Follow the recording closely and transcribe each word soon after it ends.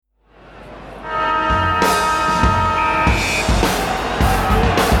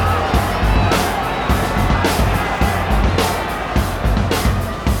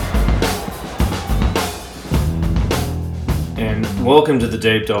Welcome to the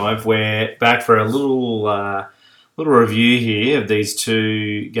deep dive. We're back for a little review here of these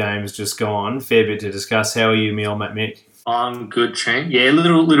two games just gone. Fair bit to discuss. How are you, me old mate Mick? I'm good, Trent. Yeah, a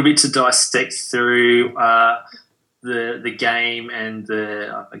little bit to dissect through the game and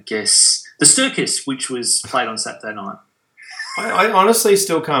the circus which was played on Saturday night. I honestly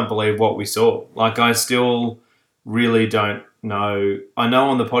still can't believe what we saw. Like, I still really don't know. I know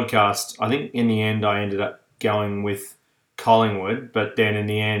on the podcast, I think in the end I ended up going with Collingwood, but then in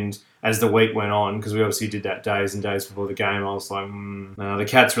the end, as the week went on, because we obviously did that days and days before the game, I was like, no, the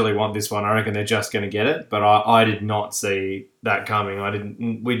Cats really want this one. I reckon they're just going to get it. But I did not see that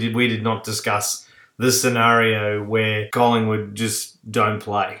coming. We did not discuss the scenario where Collingwood just don't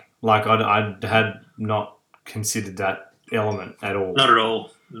play. Like, I had not considered that element at all. Not at all.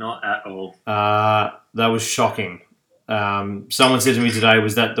 Not at all. That was shocking. Someone said to me today,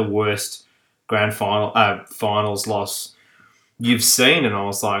 was that the worst grand finals loss you've seen? And I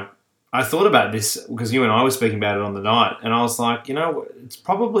was like, I thought about this because you and I were speaking about it on the night, and I was like, it's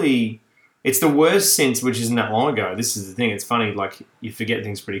the worst since, which isn't that long ago. This is the thing. It's funny, like, you forget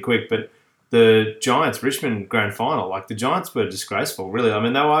things pretty quick, but the Giants-Richmond grand final, like, the Giants were disgraceful, really. I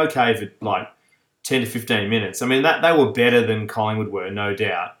mean, they were okay for, like, 10 to 15 minutes. I mean, that they were better than Collingwood were, no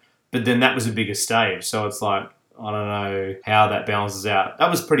doubt, but then that was a bigger stage, so it's like, I don't know how that balances out.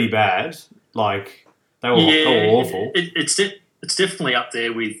 That was pretty bad. Like, they were awful. It's definitely up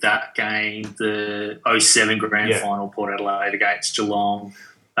there with that game, the 07 grand final, Port Adelaide against Geelong,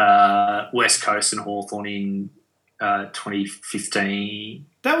 West Coast and Hawthorn in 2015.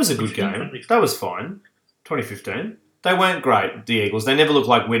 That was a good game. That was fine. 2015. They weren't great, the Eagles. They never looked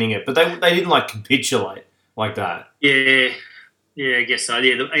like winning it, but they didn't, like, capitulate like that. Yeah, I guess so.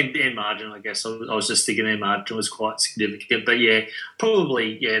 Yeah, the margin, I guess. I was just thinking their margin was quite significant. But, yeah,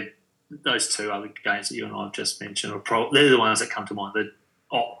 probably, those two other games that you and I have just mentioned, they're the ones that come to mind.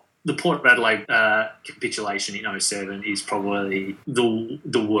 The Port Adelaide capitulation in 07 is probably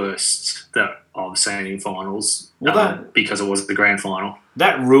the worst that I've seen in finals because it was the grand final.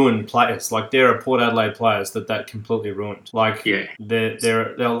 That ruined players. Like, there are Port Adelaide players that completely ruined. Like,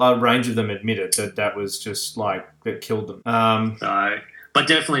 there a range of them admitted that was just, like, that killed them. But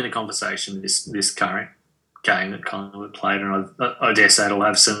definitely in the conversation, this current game that Collingwood played, and I dare say it'll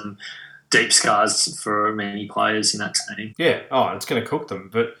have some deep scars for many players in that team. Yeah, it's going to cook them.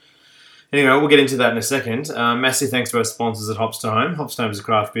 But anyway, we'll get into that in a second. Massive thanks to our sponsors at Hops to Home. Hops to Home is a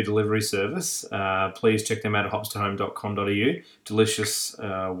craft beer delivery service. Please check them out at hopstohome.com.au. Delicious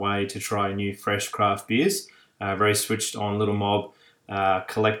way to try new fresh craft beers. Very switched on little mob,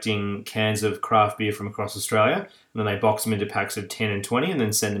 collecting cans of craft beer from across Australia. And then they box them into packs of 10 and 20 and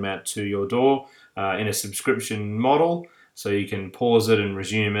then send them out to your door in a subscription model. So you can pause it and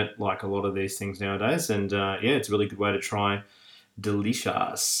resume it like a lot of these things nowadays. And it's a really good way to try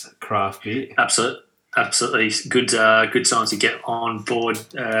delicious craft beer. Absolutely. Good time to get on board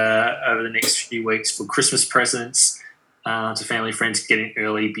over the next few weeks for Christmas presents to family friends, getting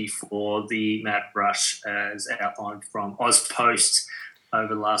early before the mad rush as outlined from AusPost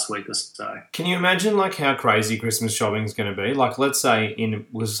over the last week or so. Can you imagine, like, how crazy Christmas shopping is going to be? Like, let's say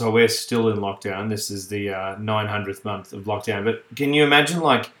so we're still in lockdown. This is the 900th month of lockdown. But can you imagine,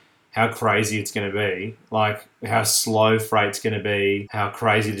 like, how crazy it's going to be? Like, how slow freight's going to be? How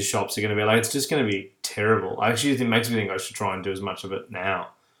crazy the shops are going to be? Like, it's just going to be terrible. I actually think it makes me think I should try and do as much of it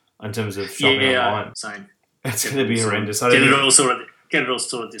now in terms of shopping online. Same. It's going to be horrendous. Get it all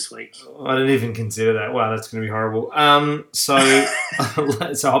sorted this week. I didn't even consider that. Wow, that's going to be horrible. So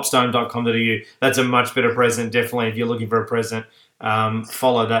hopstone.com.au. That's a much better present, definitely. If you're looking for a present,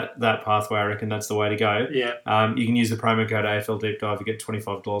 follow that pathway. I reckon that's the way to go. Yeah. You can use the promo code AFL Deep Dive. You get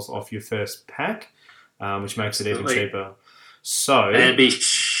 $25 off your first pack, which makes it even cheaper. So, and be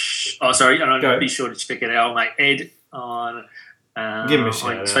sure to check it out, mate. Ed on. Give him a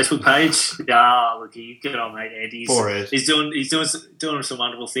shout out. His Facebook page. Look, you get on, mate. Ed. He's doing some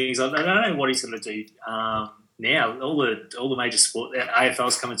wonderful things. I don't know what he's going to do now. All the major sport,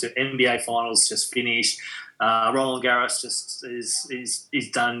 AFL's coming to NBA finals just finished. Roland Garros just is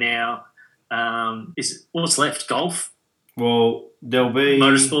done now. What's left? Golf. Well, there'll be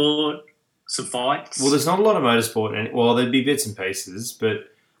motorsport, some fights. Well, there's not a lot of motorsport, there'd be bits and pieces, but.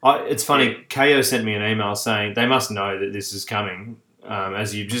 It's funny, KO sent me an email saying they must know that this is coming,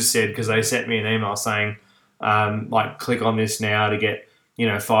 as you just said, because they sent me an email saying, click on this now to get,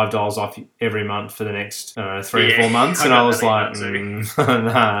 $5 off every month for the next 3 or 4 months. And I was like,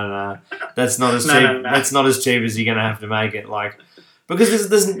 no, that's not as cheap. That's not as cheap as you're going to have to make it. Like, because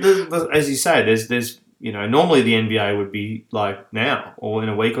there's as you say, there's normally the NBA would be like now or in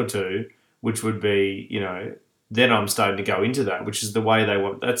a week or two, which would be, then I'm starting to go into that, which is the way they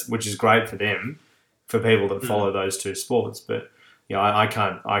want. Which is great for them, for people that follow those two sports. But yeah, I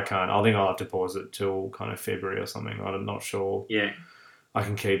can't. I think I'll have to pause it till kind of February or something. I'm not sure. Yeah, I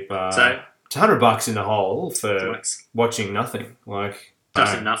can keep. So it's $100 in the hole for watching nothing. Like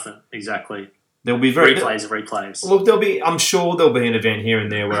nothing. Exactly. There'll be replays. Look, I'm sure there'll be an event here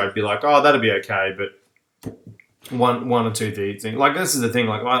and there where I'd be like, oh, that'll be okay, but one or two things. Like this is the thing.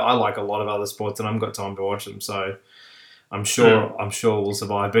 Like I like a lot of other sports, and I haven't got time to watch them, so I'm sure we'll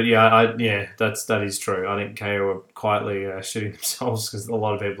survive. But that is true. I think KO are quietly shooting themselves because a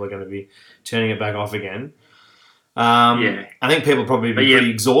lot of people are going to be turning it back off again. I think people probably be pretty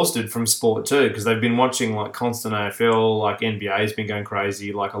exhausted from sport too because they've been watching like constant AFL, like NBA has been going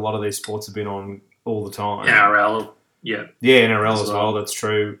crazy. Like a lot of these sports have been on all the time. NRL, NRL as well. That's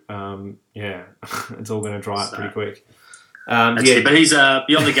true. It's all going to dry up pretty quick. But he's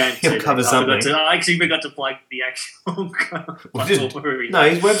beyond the game. He'll cover something. I actually forgot to plug the actual platform. No,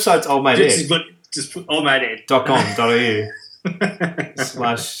 his website's Old Mate Ed. Just put oldmateed.com.au /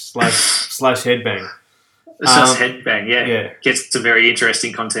 headbang. It's just headbang, yeah. Gets some very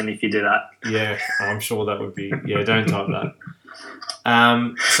interesting content if you do that. Yeah, I'm sure that would be. Yeah, don't type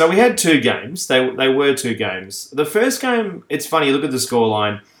that. So we had two games. They were two games. The first game, it's funny. You look at the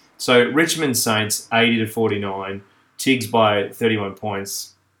scoreline. So Richmond Saints 80-49, Tigs by 31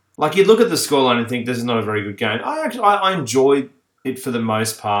 points. Like you'd look at the scoreline and think this is not a very good game. I enjoyed it for the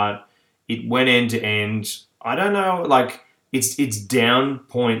most part. It went end to end. I don't know, like. Its down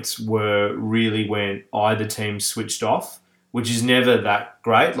points were really when either team switched off, which is never that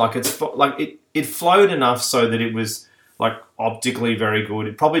great. Like it flowed enough so that it was like optically very good.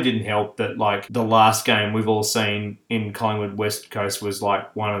 It probably didn't help that like the last game we've all seen in Collingwood West Coast was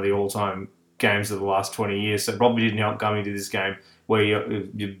like one of the all-time games of the last 20 years. So it probably didn't help coming to this game where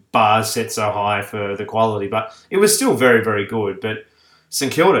your bars set so high for the quality, but it was still very, very good. But St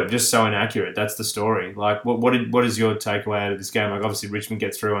Kilda, just so inaccurate. That's the story. Like, what is your takeaway out of this game? Like, obviously, Richmond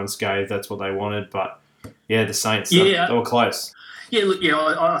gets through unscathed. That's what they wanted. But, the Saints, they were close. Yeah, look,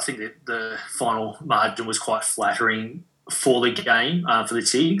 I think that the final margin was quite flattering for the game, for the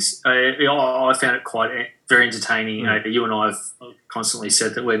Tigs. I found it very entertaining. You and I have constantly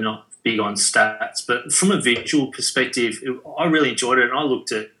said that we're not big on stats. But from a visual perspective, I really enjoyed it. And I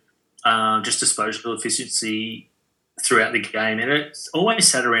looked at just disposal efficiency throughout the game, and it's always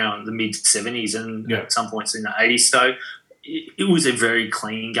sat around the mid-70s and at some points in the 80s. So it was a very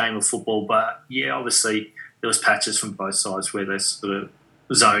clean game of football, but obviously there was patches from both sides where they sort of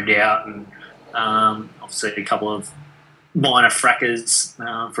zoned out, and obviously a couple of minor frackers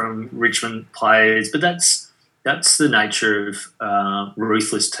from Richmond players. But that's the nature of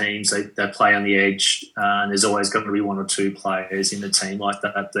ruthless teams. They play on the edge, and there's always going to be one or two players in the team like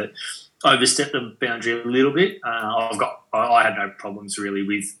that overstepped the boundary a little bit. I had no problems really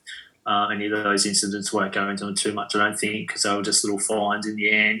with any of those incidents. Won't go into them too much, I don't think, because they were just little fines in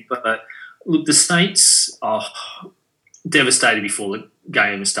the end. But look, the Saints are devastated before the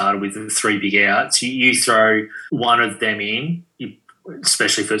game started with the three big outs. You throw one of them in,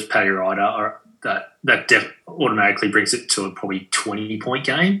 especially if it's Paddy Ryder, that automatically brings it to a probably 20-point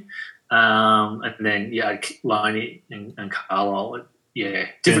game. And then Loney and Carlisle. Yeah,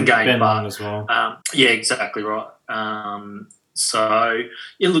 different game. Ben Long as well. Exactly right.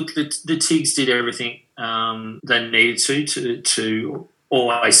 Look, the Tigs did everything they needed to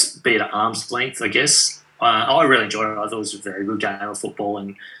always be at arm's length, I guess. I really enjoyed it. I thought it was a very good game of football,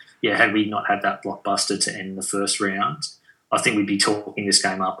 and had we not had that blockbuster to end the first round, I think we'd be talking this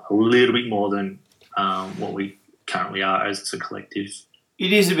game up a little bit more than what we currently are as a collective.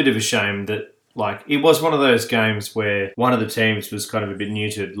 It is a bit of a shame that it was one of those games where one of the teams was kind of a bit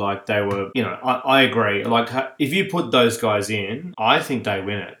neutered. Like, they were, I agree. Like, if you put those guys in, I think they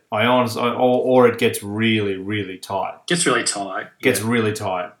win it. I honestly, or it gets really, really tight. Gets really tight. Really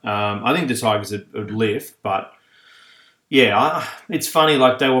tight. I think the Tigers would lift, but it's funny.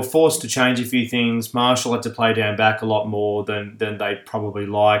 Like, they were forced to change a few things. Marshall had to play down back a lot more than they'd probably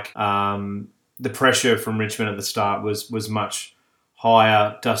like. The pressure from Richmond at the start was much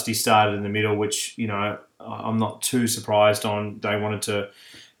higher. Dusty started in the middle, which, I'm not too surprised on. They wanted to,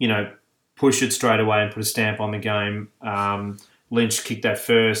 push it straight away and put a stamp on the game. Lynch kicked that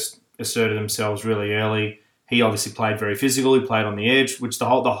first, asserted themselves really early. He obviously played very physical. He played on the edge, which the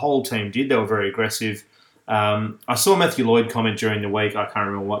whole team did. They were very aggressive. I saw Matthew Lloyd comment during the week, I can't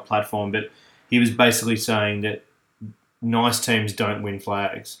remember what platform, but he was basically saying that nice teams don't win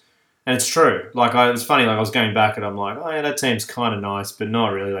flags. And it's true. It's funny, I was going back and I'm like, oh yeah, that team's kind of nice, but not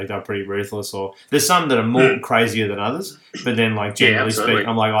really. They're pretty ruthless. Or there's some that are more crazier than others. But then, generally speaking,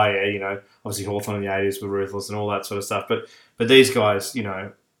 I'm like, oh yeah, obviously Hawthorn in the 80s were ruthless and all that sort of stuff. But these guys,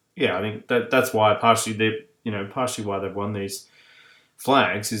 I think that's why partially why they've won these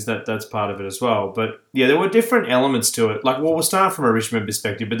flags is that's part of it as well. But yeah, there were different elements to it. Like, well, we'll start from a Richmond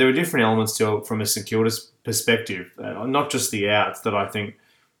perspective, but there were different elements to it from a St Kilda's perspective, not just the outs that I think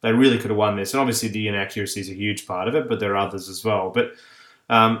they really could have won this. And obviously the inaccuracy is a huge part of it, but there are others as well. But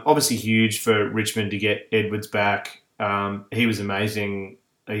obviously huge for Richmond to get Edwards back. He was amazing.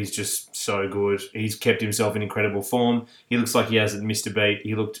 He's just so good. He's kept himself in incredible form. He looks like he hasn't missed a beat.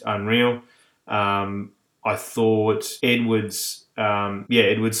 He looked unreal. I thought Edwards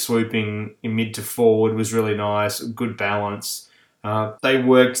swooping in mid to forward was really nice. Good balance. They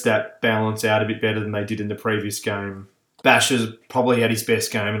worked that balance out a bit better than they did in the previous game. Basher's probably had his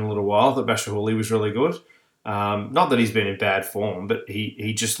best game in a little while. I thought Basher Hooley was really good. Not that he's been in bad form, but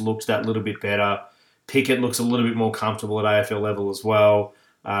he just looks that little bit better. Pickett looks a little bit more comfortable at AFL level as well,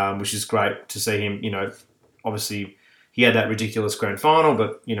 which is great to see him. Obviously he had that ridiculous grand final,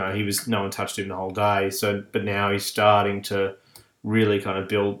 but no one touched him the whole day. So, but now he's starting to really kind of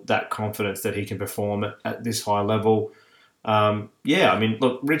build that confidence that he can perform at this high level.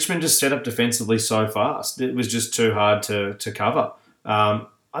 Look, Richmond just set up defensively so fast. It was just too hard to cover. I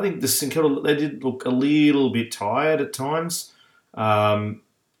think the St Kilda, they did look a little bit tired at times, a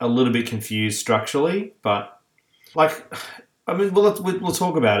little bit confused structurally, but we'll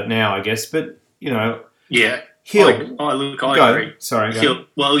talk about it now, I guess. But yeah, Hill. I agree. Sorry, Hill. Go.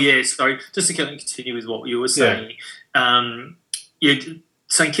 Well, yeah, sorry. Just to continue with what you were saying,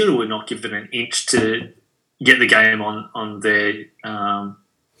 St Kilda were not given an inch to get the game on their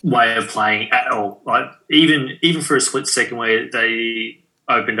way of playing at all. Like even for a split second where they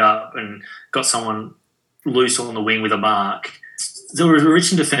opened up and got someone loose on the wing with a mark, there was a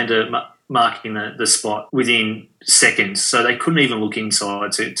Richmond defender marking the spot within seconds, so they couldn't even look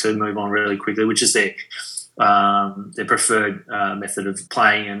inside to move on really quickly, which is their preferred method of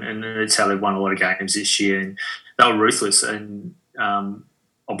playing, and it's how they've won a lot of games this year. And they were ruthless. And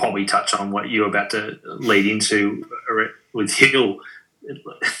I'll probably touch on what you're about to lead into with Hill.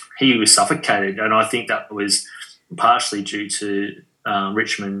 He was suffocated, and I think that was partially due to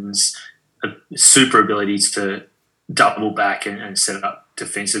Richmond's super abilities to double back and set up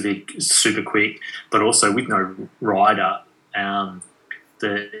defensively super quick, but also with no rider.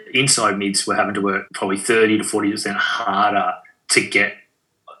 The inside mids were having to work probably 30 to 40% harder to get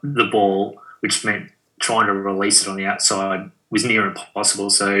the ball, which meant trying to release it on the outside was near impossible.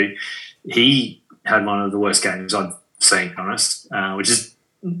 So he had one of the worst games I've seen, honest, which is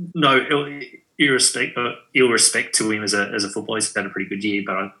ill respect to him as a footballer. He's had a pretty good year,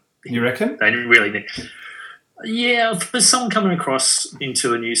 but you reckon? They didn't really need. Yeah, for someone coming across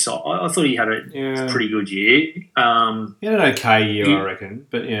into a new side, I thought he had a pretty good year. He had an okay year, I reckon,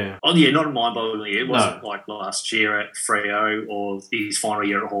 but yeah. Oh, yeah, not a mind-boggling year. It wasn't like last year at Freo or his final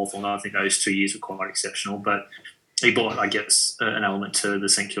year at Hawthorn. I think those 2 years were quite exceptional, but he brought, I guess, an element to the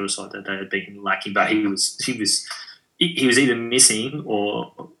St Kilda side that they had been lacking. But he was either missing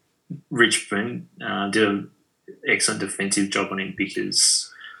or Richmond did an excellent defensive job on him, because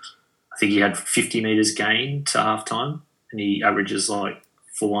I think he had 50 metres gain to halftime, and he averages like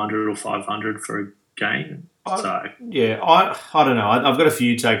 400 or 500 for a game. I don't know. I've got a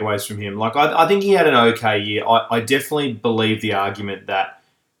few takeaways from him. Like, I think he had an okay year. I definitely believe the argument that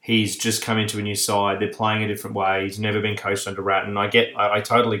he's just come into a new side. They're playing a different way. He's never been coached under Ratton. I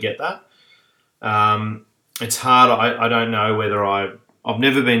totally get that. It's hard. I don't know whether I've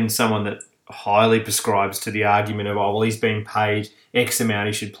never been someone that highly prescribes to the argument of, he's been paid X amount,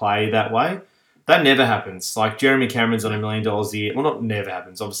 he should play that way. That never happens. Like, Jeremy Cameron's on $1 million a year. Well, not never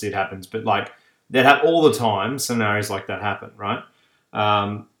happens. Obviously it happens. But, like, that happen all the time. Scenarios like that happen, right?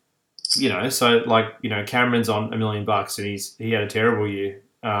 So, like, Cameron's on $1 million and he had a terrible year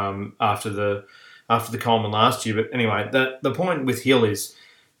after the Coleman last year. But anyway, the point with Hill is,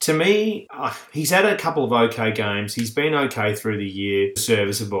 to me, he's had a couple of okay games. He's been okay through the year,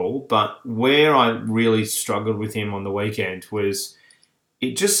 serviceable. But where I really struggled with him on the weekend was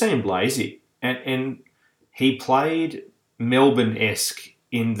it just seemed lazy. And he played Melbourne-esque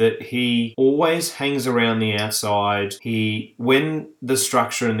in that he always hangs around the outside. When the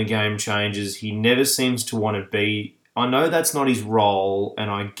structure in the game changes, he never seems to want to be. I know that's not his role,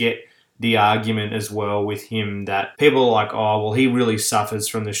 and I get the argument as well with him that people are like, he really suffers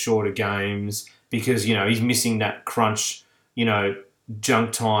from the shorter games because, he's missing that crunch,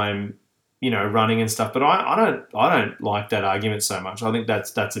 junk time, running and stuff. But I don't like that argument so much. I think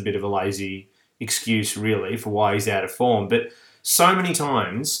that's a bit of a lazy excuse, really, for why he's out of form. But so many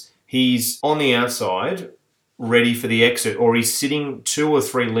times he's on the outside ready for the exit, or he's sitting 2 or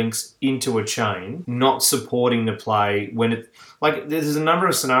 3 links into a chain, not supporting the play when it... Like, there's a number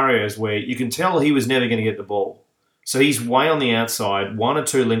of scenarios where you can tell he was never going to get the ball. So he's way on the outside, 1 or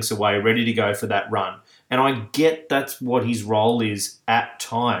 2 links away, ready to go for that run. And I get that's what his role is at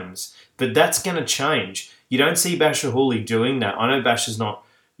times, but that's going to change. You don't see Bachar Houli doing that. I know Bachar's not,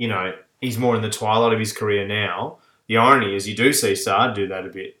 he's more in the twilight of his career now. The irony is you do see Saad do that a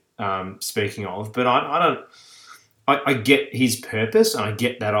bit, speaking of, but I get his purpose and I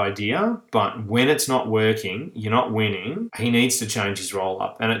get that idea, but when it's not working, you're not winning, he needs to change his roll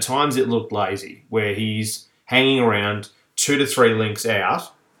up. And at times it looked lazy, where he's hanging around 2 to 3 links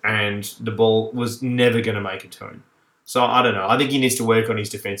out and the ball was never going to make it to him. So I don't know. I think he needs to work on his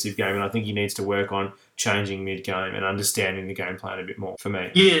defensive game, and I think he needs to work on changing mid-game and understanding the game plan a bit more, for me.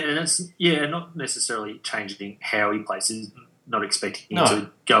 Yeah, and it's not necessarily changing how he plays. He's not expecting him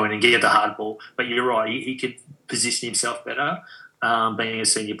to go in and get the hard ball. But you're right, he could position himself better, being a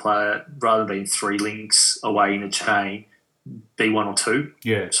senior player, rather than being 3 links away in a chain, be 1 or 2.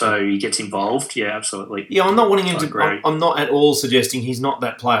 Yeah. So he gets involved. Yeah, absolutely. Yeah, I'm not wanting him to... I'm not at all suggesting he's not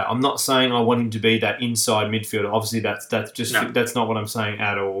that player. I'm not saying I want him to be that inside midfielder. Obviously, that's not what I'm saying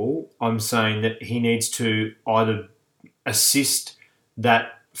at all. I'm saying that he needs to either assist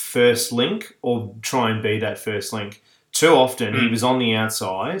that first link or try and be that first link. Too often, he was on the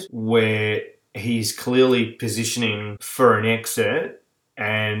outside where he's clearly positioning for an exit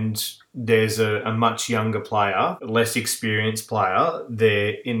and there's a much younger player, less experienced player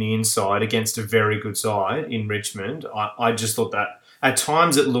there in the inside against a very good side in Richmond. I just thought that at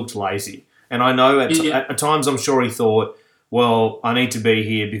times it looked lazy. And I know at times I'm sure he thought, well, I need to be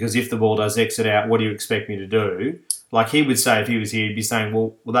here because if the ball does exit out, what do you expect me to do? Like he would say if he was here, he'd be saying,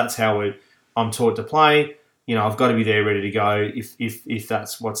 well that's how I'm taught to play. I've got to be there ready to go if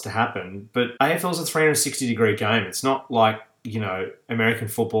that's what's to happen. But AFL's a 360-degree game. It's not like, American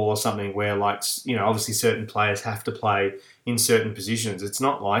football or something where, obviously certain players have to play in certain positions. It's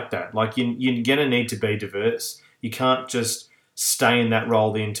not like that. Like, you're going to need to be diverse. You can't just stay in that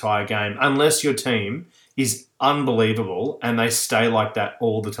role the entire game unless your team is unbelievable and they stay like that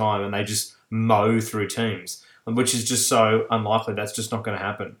all the time and they just mow through teams, which is just so unlikely. That's just not going to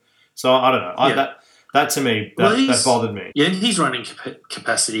happen. So, I don't know. That to me, that bothered me. Yeah, and his running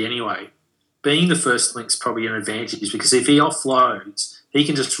capacity anyway. Being the first link's probably an advantage because if he offloads, he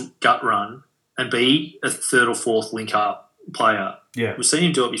can just gut run and be a 3rd or 4th link up player. Yeah. We've seen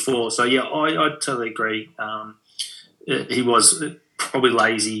him do it before. So, yeah, I totally agree. He was probably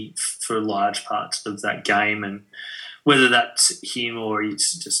lazy for large parts of that game, and whether that's him or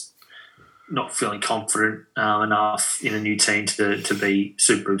he's just not feeling confident enough in a new team to be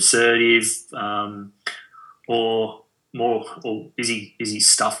super assertive or is he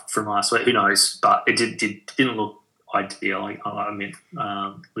stuffed from last week? Who knows? But it didn't look ideal. I mean,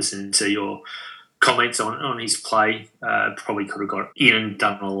 listening to your comments on his play, probably could have got in and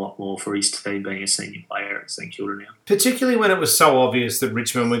done a lot more for his team being a senior player at St Kilda now. Particularly when it was so obvious that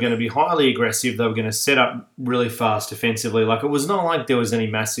Richmond were going to be highly aggressive, they were going to set up really fast defensively. Like, it was not like there was any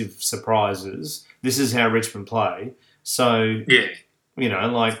massive surprises. This is how Richmond play. So, yeah.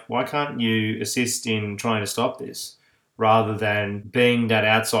 Why can't you assist in trying to stop this? Rather than being that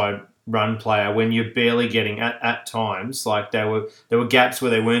outside run player when you're barely getting at times, like there were gaps where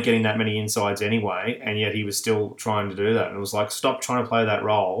they weren't getting that many insides anyway, and yet he was still trying to do that. And it was like, stop trying to play that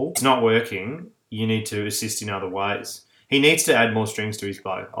role. It's not working. You need to assist in other ways. He needs to add more strings to his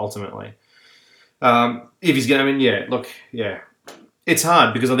bow, ultimately. If he's going to, it's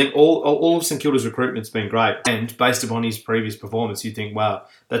hard because I think all of St Kilda's recruitment's been great, and based upon his previous performance, you think, wow,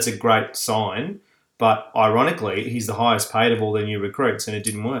 that's a great sign. But ironically, he's the highest paid of all their new recruits, and it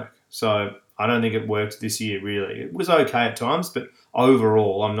didn't work. So I don't think it worked this year, really. It was okay at times, but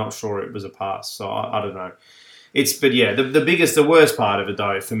overall, I'm not sure it was a pass. So I don't know. The worst part of it,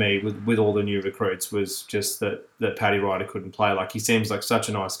 though, for me, with all the new recruits, was just that Paddy Ryder couldn't play. Like, he seems like such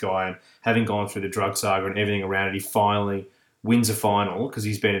a nice guy, and having gone through the drug saga and everything around it, he finally wins a final because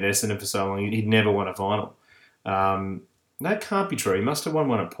he's been at Essendon for so long. He'd never won a final. That can't be true. He must have won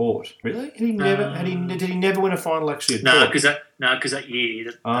one at Port. Really? Did he never win a final actually at Port? Because that year,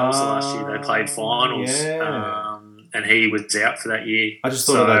 that was the last year they played finals. Yeah. And he was out for that year. I just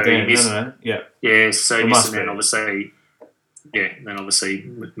thought of that then. No. Yeah. Yeah, so he missed, and then obviously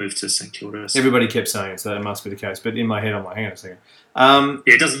moved to St Kilda. So. Everybody kept saying it, so that must be the case. But in my head, I'm like, hang on a second.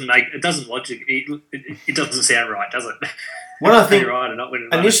 It doesn't logic. It doesn't sound right, does it? When I think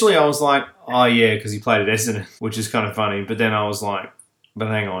initially, I was like, oh yeah, because he played at Essendon, which is kind of funny. But then I was like, but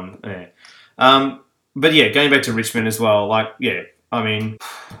hang on, yeah. But yeah, going back to Richmond as well, like, yeah, I mean,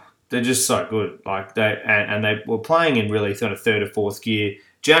 they're just so good. Like and they were playing in really sort of third or fourth gear.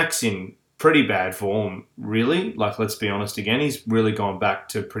 Jack's in pretty bad form, really. Like, let's be honest again. He's really gone back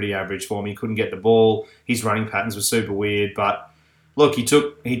to pretty average form. He couldn't get the ball. His running patterns were super weird. But look, he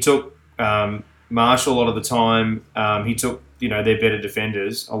took Marshall a lot of the time. He took their better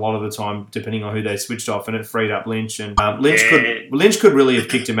defenders a lot of the time, depending on who they switched off, and it freed up Lynch. And Lynch could really have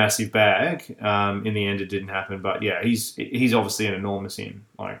kicked a massive bag. In the end, it didn't happen. But yeah, he's obviously an enormous in.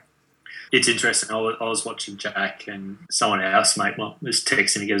 Like, it's interesting. I was watching Jack, and someone else, mate, was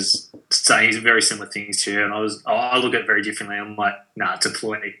texting. He goes saying very similar things to you, and I look at it very differently. I'm like, nah, it's a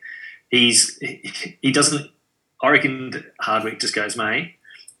ploy. He doesn't. I reckon Hardwick just goes, mate.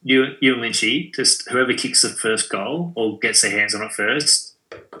 You and Lynchy, just whoever kicks the first goal or gets their hands on it first,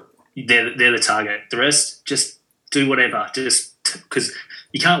 they're the target. The rest, just do whatever. Just because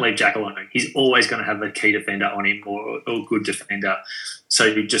you can't leave Jack alone. He's always going to have a key defender on him or a good defender. So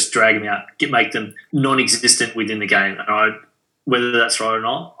you just drag him out, make them non-existent within the game. And whether that's right or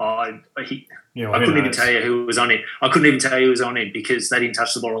not, I couldn't even tell you who was on it. I couldn't even tell you who was on it because they didn't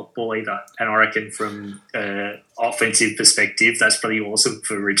touch the ball either. And I reckon from offensive perspective, that's pretty awesome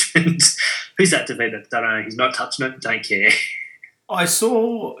for Richmond. Who's that defender? Don't know. He's not touching it. Don't care. I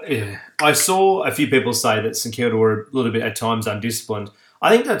saw a few people say that St Kilda were a little bit at times undisciplined. I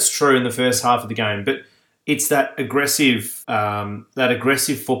think that's true in the first half of the game, but it's that aggressive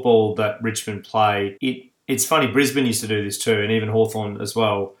football that Richmond play. It's funny. Brisbane used to do this too, and even Hawthorn as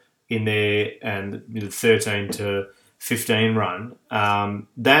well in their 13 to 15 run.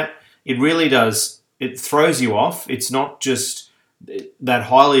 That it really does. It throws you off. It's not just that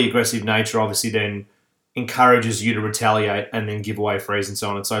highly aggressive nature. Obviously, then encourages you to retaliate and then give away frees and so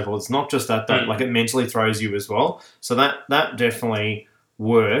on and so forth. It's not just that though. Like, it mentally throws you as well. So that definitely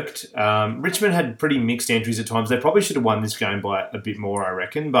worked. Richmond had pretty mixed entries at times. They probably should have won this game by a bit more, I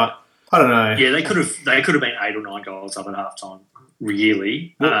reckon. But I don't know. Yeah, they could have been 8 or 9 goals up at halftime.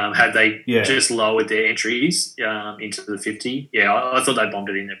 Really, had they just lowered their entries into the 50. Yeah, I thought they bombed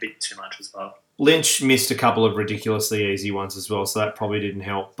it in a bit too much as well. Lynch missed a couple of ridiculously easy ones as well, so that probably didn't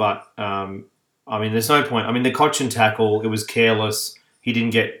help. But there's no point. The Cochin tackle, it was careless. He didn't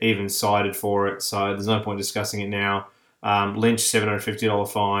get even cited for it, so there's no point discussing it now. Lynch, $750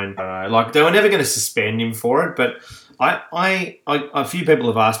 fine. They were never going to suspend him for it, but a few people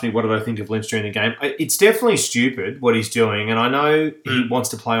have asked me what did I think of Lynch during the game. It's definitely stupid what he's doing, and I know he wants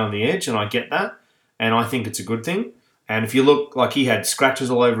to play on the edge, and I get that, and I think it's a good thing. And if you look, like, he had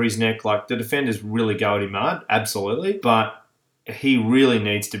scratches all over his neck, like, the defenders really go at him hard, absolutely, but he really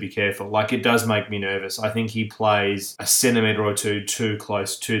needs to be careful. Like, it does make me nervous. I think he plays a centimetre or two too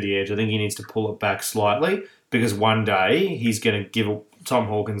close to the edge. I think he needs to pull it back slightly, because one day he's going to give Tom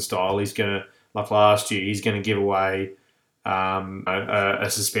Hawkins style. He's going to, like last year, he's going to give away a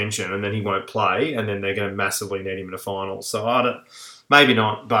suspension, and then he won't play, and then they're going to massively need him in a final. So maybe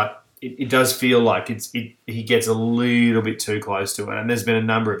not, but it does feel like he gets a little bit too close to it, and there's been a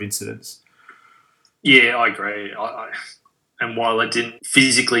number of incidents. Yeah, I agree. And while it didn't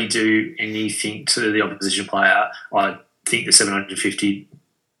physically do anything to the opposition player, I think the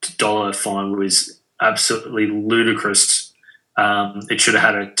 $750 fine was absolutely ludicrous. It should have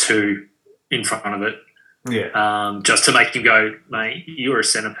had a 2 in front of it. Yeah. Just to make him go, mate, you're a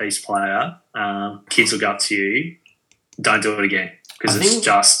centrepiece player. Kids will go up to you. Don't do it again. Because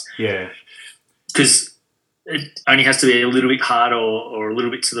Because it only has to be a little bit hard or a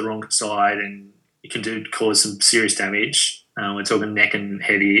little bit to the wrong side, and it can cause some serious damage. We're talking neck and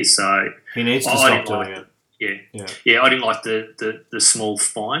head here, so he needs to stop doing it. Yeah. I didn't like the small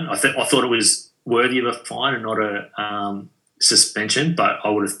fine. I thought it was worthy of a fine and not a suspension, but I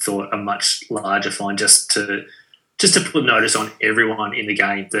would have thought a much larger fine just to put notice on everyone in the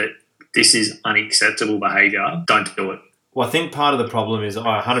game that this is unacceptable behaviour. Don't do it. Well, I think part of the problem is,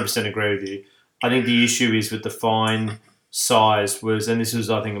 I 100% agree with you. I think the issue is with the fine size was, and this was,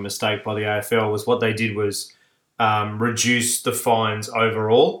 I think, a mistake by the AFL, was what they did was reduce the fines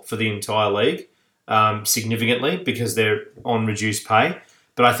overall for the entire league significantly because they're on reduced pay.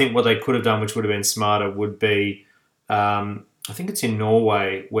 But I think what they could have done, which would have been smarter, would be, I think it's in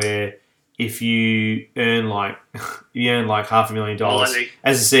Norway, where if you earn like $500,000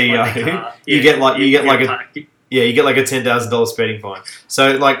 as a CEO, you get like a $10,000 speeding fine.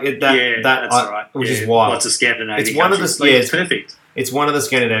 So that's right. Which is wild. Lots of Scandinavian it's one countries. Of the, it's perfect. It's one of the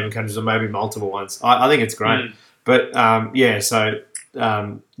Scandinavian countries, or maybe multiple ones. I think it's great. But so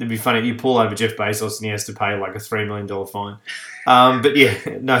it'd be funny. You pull over Jeff Bezos and he has to pay like a $3 million fine. But yeah,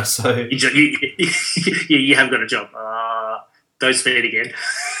 no. So you have got a job. Don't speed again.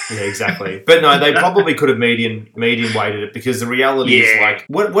 Yeah, exactly. But no, they probably could have median weighted it because the reality is like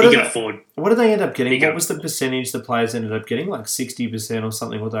what he are can they, afford. what did they end up getting? What was the percentage the players ended up getting? Like 60% or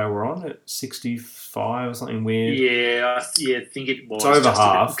something what they were on at 65 or something weird. Yeah, I think it was. It's over just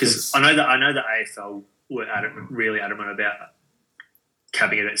half because I know the AFL were really adamant about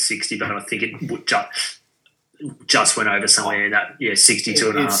capping it at 60, but I think it just went over somewhere in that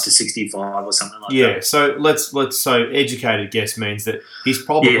 62.5 to 65 or something like that. Yeah, so so educated guess means that he's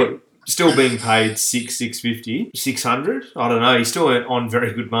probably still being paid 650, 600. I don't know. He's still on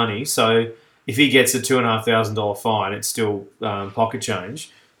very good money. So if he gets a $2,500 fine, it's still pocket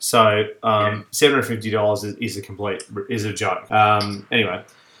change. So $750 is a joke. Anyway,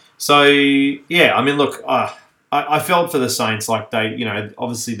 so yeah, I mean, look, I felt for the Saints like they,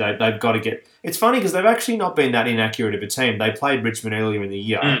 obviously they've got to get. It's funny because they've actually not been that inaccurate of a team. They played Richmond earlier in the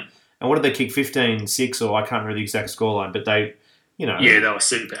year, and what did they kick? 15-6, or I can't remember the exact scoreline, but they, Yeah, they were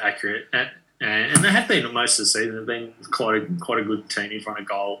super accurate, and they have been most of the season. They've been quite a good team in front of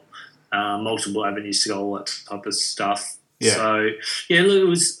goal, multiple avenues to goal, that type of stuff. Yeah. So yeah, look, it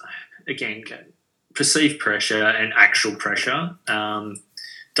was again perceived pressure and actual pressure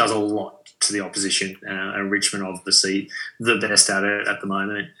does a lot to the opposition, and Richmond obviously the best at it at the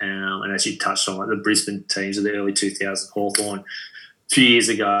moment. And as you touched on, like the Brisbane teams of the early 2000s, Hawthorn, a few years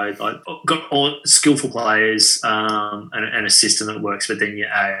ago, like, got all skillful players and a system that works, but then you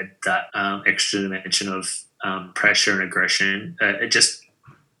add that extra dimension of pressure and aggression. It just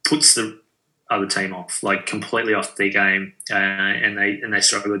puts the other team off, like completely off their game, and they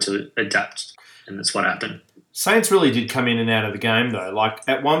struggle to adapt, and that's what happened. Saints really did come in and out of the game, though. Like,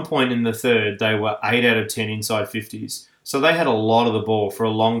 at one point in the third, they were 8 out of 10 inside 50s. So they had a lot of the ball for a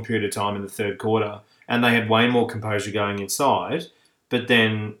long period of time in the third quarter, and they had way more composure going inside. But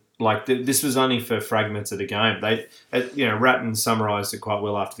then, like, this was only for fragments of the game. Ratton summarised it quite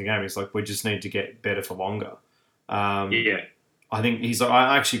well after the game. He's like, we just need to get better for longer. Yeah. I think he's like,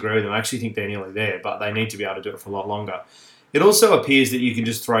 I actually agree with him. I actually think they're nearly there, but they need to be able to do it for a lot longer. It also appears that you can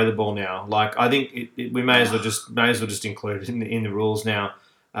just throw the ball now. Like, I think we may as well just include it in the rules now.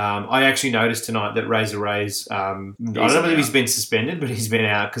 I actually noticed tonight that Razor Ray's. I don't know whether he's been suspended, but he's been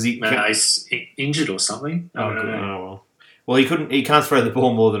out because he's injured or something. Well, he can't throw the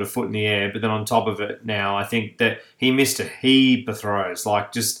ball more than a foot in the air. But then on top of it, now I think that he missed a heap of throws.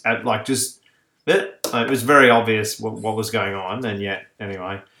 It was very obvious what was going on, and yet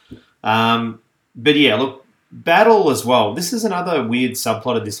anyway. But yeah, look. Battle as well. This is another weird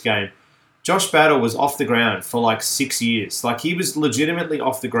subplot of this game. Josh Battle was off the ground for like 6 years. Like, he was legitimately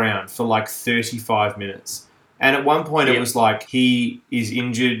off the ground for like 35 minutes. And at one point it was like he is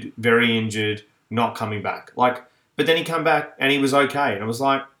injured, very injured, not coming back. Like, but then he came back and he was okay. And it was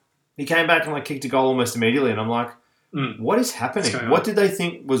like, he came back and like kicked a goal almost immediately. And I'm like, what is happening? What did they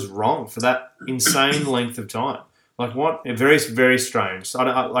think was wrong for that insane length of time? Like, what? Very, very strange.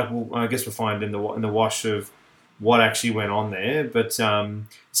 I guess we'll find in the wash of what actually went on there. But so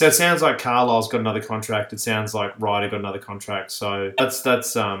it sounds like Carlisle's got another contract. It sounds like Ryder got another contract. So that's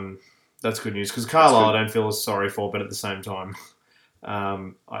good news because Carlisle I don't feel as sorry for, but at the same time,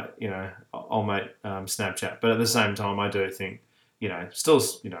 I'll make Snapchat. But at the same time, I do think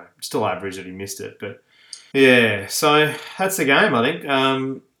still average that he missed it. But yeah, so that's the game. I think.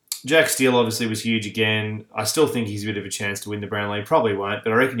 Jack Steele obviously was huge again. I still think he's a bit of a chance to win the Brownlee. Probably won't,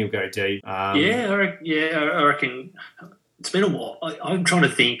 but I reckon he'll go deep. I reckon it's been a while. I'm trying to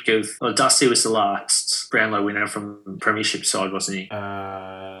think of. Well, Dusty was the last Brownlow winner from Premiership side, wasn't he?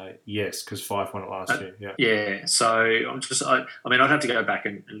 Yes, because Fife won it last year. Yeah. Yeah. So I'd have to go back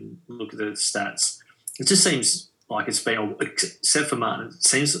and look at the stats. It just seems like it's been, except for Martin, it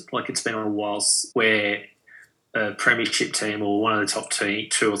seems like it's been a while where a Premiership team or one of the top 2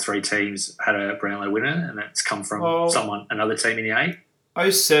 or 3 teams had a Brownlow winner, and that's come from another team in the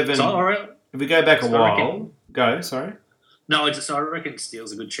 8. 07. So, if we go back a while, sorry. No, I reckon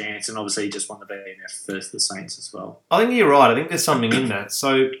Steele's a good chance, and obviously he just won the BNF versus the Saints as well. I think you're right. I think there's something in that.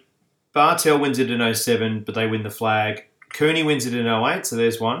 So Bartel wins it in 07, but they win the flag. Cooney wins it in 08, so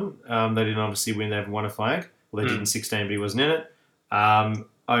there's one. They didn't obviously win; they haven't won a flag. Well, they did in 16, but he wasn't in it.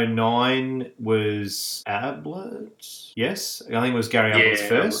 09 was Ablett. Yes, I think it was Gary Ablett's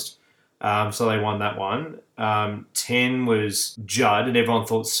first. So they won that one. 10 was Judd, and everyone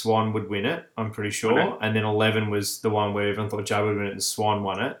thought Swan would win it, I'm pretty sure. Okay. And then 11 was the one where everyone thought Judd would win it and Swan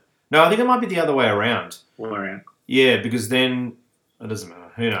won it. No, I think it might be the other way around. Yeah, because then it doesn't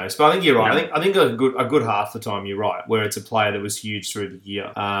matter. Who knows? But I think you're right. No. I think a good half the time you're right, where it's a player that was huge through the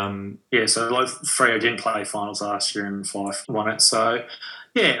year. So like Freo didn't play finals last year and Fife won it. So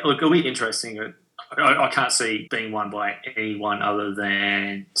yeah, look, it'll be interesting. I can't see being won by anyone other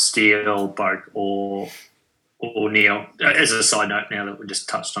than Steele, Boak, or Neil. As a side note, now that we just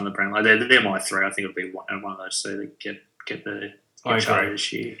touched on the Brownlow, they're my three. I think it'll be one of those two that get charity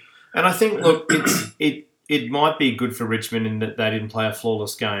this year. And I think, look, it might be good for Richmond in that they didn't play a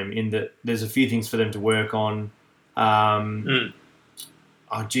flawless game, in that there's a few things for them to work on.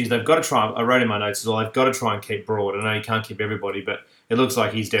 Oh, geez, they've got to try. I wrote in my notes as well, they've got to try and keep Broad. I know you can't keep everybody, but it looks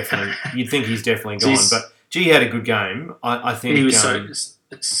like he's definitely, you'd think he's definitely gone. But, gee, he had a good game. I think he was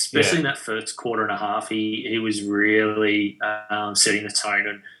especially in that first quarter and a half, he was really setting the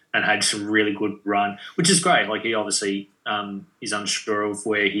tone and had some really good run, which is great. Like, he obviously is unsure of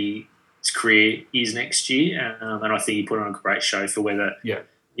where his career is next year, and I think he put on a great show for whether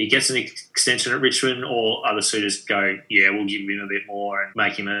he gets an extension at Richmond or other suitors go, we'll give him a bit more and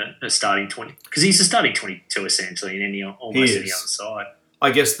make him a starting 20. Because he's a starting 22 essentially in almost any other side.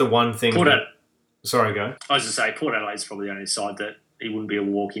 I guess the one thing... Sorry, go. I was going to say, Port Adelaide's probably the only side that he wouldn't be a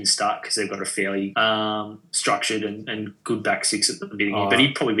walk-in start because they've got a fairly structured and good back six at the beginning. But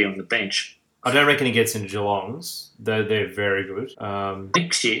he'd probably be on the bench. I don't reckon he gets into Geelong's. They're very good.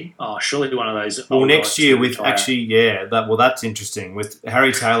 Next year? Oh, surely one of those... Well, next year with... Retire. Actually, that's interesting. With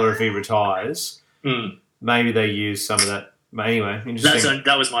Harry Taylor, if he retires, maybe they use some of that. Anyway, interesting.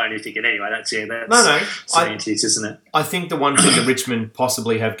 That was my only thinking anyway. That's semantics, isn't it? I think the one thing that Richmond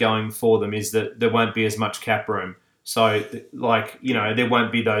possibly have going for them is that there won't be as much cap room. So, there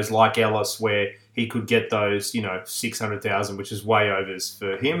won't be those like Ellis where he could get those, 600,000, which is way overs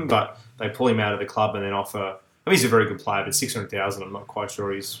for him, but they pull him out of the club and then offer... I mean, he's a very good player, but 600,000, I'm not quite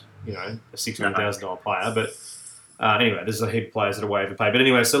sure he's, a $600,000 player. But anyway, there's a heap of players that are way overpaid. But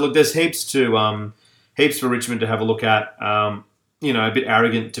anyway, so look, there's heaps for Richmond to have a look at. A bit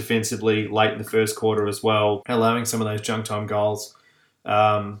arrogant defensively late in the first quarter as well, allowing some of those junk time goals.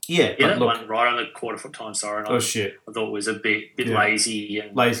 One right on the quarter time. Sorry, I thought it was a bit lazy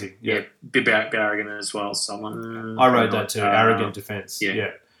and bit arrogant as well. I wrote that too. Arrogant defence.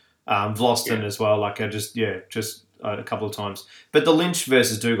 Vlosten as well. Just a couple of times. But the Lynch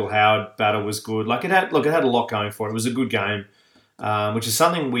versus Dougal Howard battle was good. It had a lot going for it. It was a good game, which is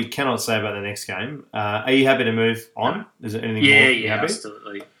something we cannot say about the next game. Are you happy to move on? Is there anything more? Yeah,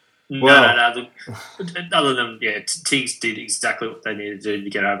 absolutely. No. Other than Tiggs did exactly what they needed to do to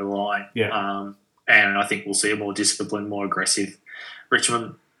get over the line. And I think we'll see a more disciplined, more aggressive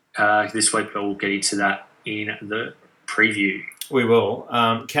Richmond this week, but we'll get into that in the preview. We will.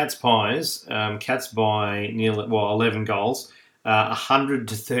 Cats Pies. Cats by 11 goals,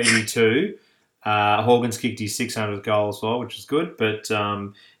 100-32. Horgans kicked his 600th goal as well, which is good. But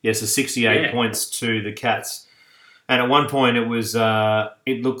so 68 points to the Cats. And at one point, it was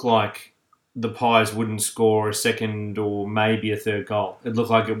it looked like the Pies wouldn't score a second or maybe a third goal. It looked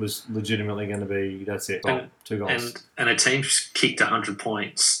like it was legitimately going to be, that's it, 2 goals. And a team kicked 100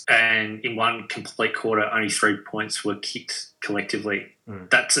 points, and in one complete quarter, only 3 points were kicked collectively.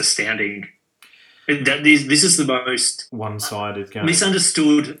 That's astounding. This is the most one-sided game.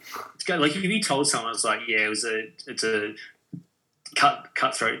 Misunderstood. Like, if you told someone, it's like, it's a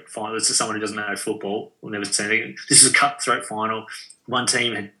cutthroat final. This is someone who doesn't know football, will never see anything. This is a cutthroat final. One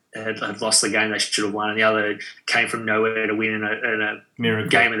team had lost the game they should have won, and the other came from nowhere to win in a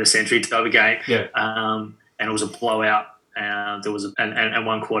game of the century type of game. And it was a blowout. There was and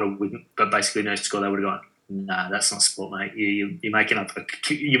one quarter with, but basically no score. They would have gone, nah, that's not sport, mate. You're making up a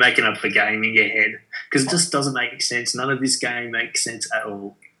game in your head, because it just doesn't make sense. None of this game makes sense at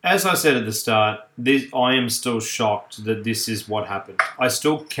all. As I said at the start, I am still shocked that this is what happened. I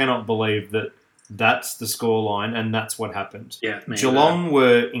still cannot believe that that's the scoreline and that's what happened. Geelong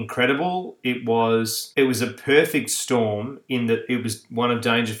were incredible. It was a perfect storm in that it was one of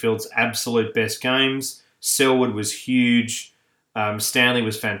Dangerfield's absolute best games. Selwood was huge. Stanley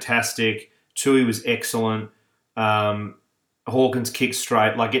was fantastic. Tui was excellent. Hawkins kicked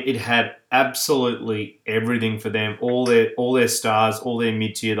straight. It had absolutely everything for them. All their stars, all their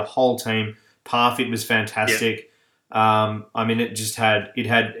mid-tier, the whole team. Parfit was fantastic. It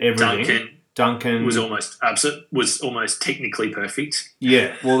had everything. Duncan was almost technically perfect.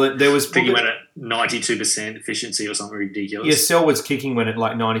 Yeah, well, there was... I think he went at 92% efficiency or something ridiculous. Yeah, Selwood's kicking went at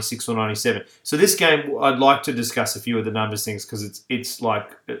 96 or 97. So this game, I'd like to discuss a few of the numbers things, because it's like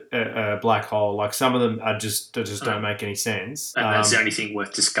a black hole. Some of them just don't make any sense. And that's the only thing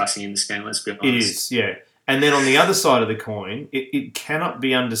worth discussing in this game, let's be honest. It is, yeah. And then on the other side of the coin, it cannot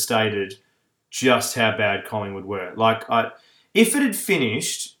be understated just how bad Collingwood were. If it had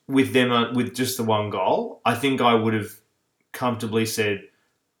finished with them with just the one goal, I think I would have comfortably said,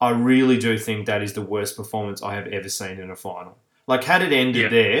 I really do think that is the worst performance I have ever seen in a final. Like, had it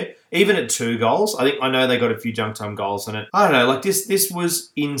ended there, even at 2 goals, I know they got a few junk time goals in it. I don't know, like, this was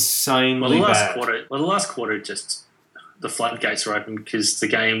insanely bad. The last quarter, just the floodgates were open because the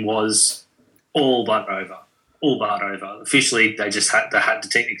game was all but over. Officially, they had to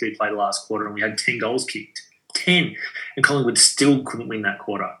technically play the last quarter, and we had 10 goals kicked. 10. And Collingwood still couldn't win that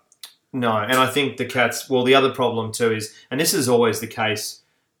quarter. No, and I think the Cats... Well, the other problem too is... And this is always the case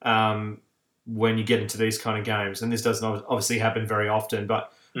when you get into these kind of games, and this doesn't obviously happen very often,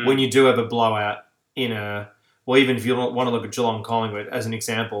 but when you do have a blowout in a... Well, even if you want to look at Geelong Collingwood as an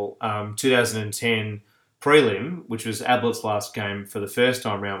example, 2010 prelim, which was Ablett's last game for the first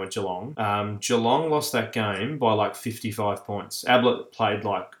time round with Geelong, Geelong lost that game by like 55 points. Ablett played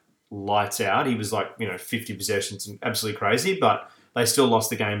like lights out. He was like, 50 possessions and absolutely crazy, but they still lost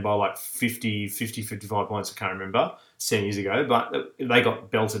the game by like 55 points. I can't remember. It's 10 years ago, but they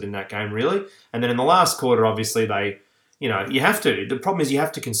got belted in that game, really. And then in the last quarter, obviously, you have to. The problem is you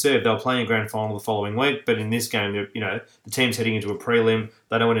have to conserve. They were playing a grand final the following week, but in this game, the team's heading into a prelim.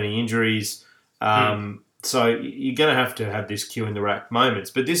 They don't want any injuries. So you're going to have this cue in the rack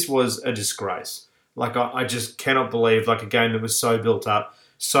moments. But this was a disgrace. Like, I just cannot believe, like, a game that was so built up,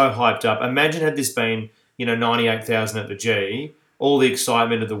 so hyped up. Imagine had this been, 98,000 at the G, all the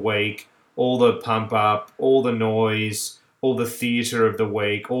excitement of the week, all the pump up, all the noise, all the theatre of the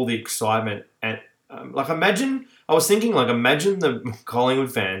week, all the excitement. And, imagine the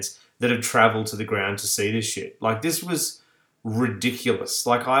Collingwood fans that have travelled to the ground to see this shit. Like, this was ridiculous.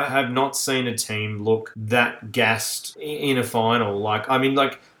 Like, I have not seen a team look that gassed in a final.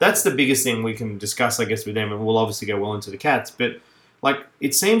 That's the biggest thing we can discuss, I guess, with them, and we'll obviously go well into the Cats, but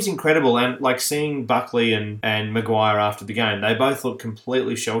it seems incredible. And seeing Buckley and Maguire after the game, they both looked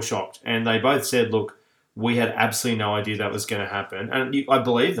completely shell-shocked, and they both said, look, we had absolutely no idea that was going to happen. And I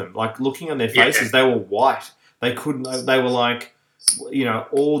believe them. Like, looking on their faces, they were white. They were like,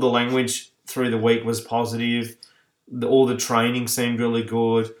 all the language through the week was positive. All the training seemed really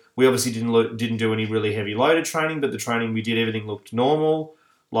good. We obviously didn't do any really heavy loaded training, but the training we did, everything looked normal.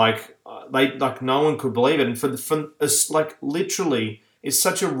 No one could believe it. And literally, it's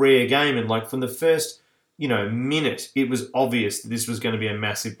such a rare game. And from the first, minute, it was obvious that this was going to be a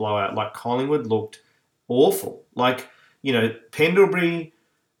massive blowout. Like, Collingwood looked awful. Pendlebury,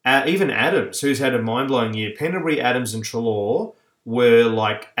 even Adams, who's had a mind-blowing year, Pendlebury, Adams and Treloar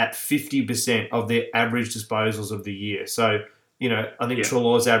were at 50% of their average disposals of the year. So, I think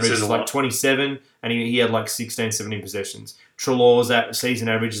Treloar's average is 27 and he had 16, 17 possessions. Treloar's season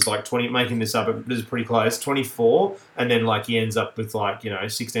average is 20, making this up, but this is pretty close, 24, and then he ends up with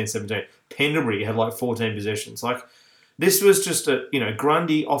 16, 17. Pendlebury had 14 possessions. This was just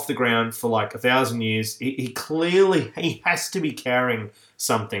Grundy off the ground for 1,000 years. He clearly, he has to be carrying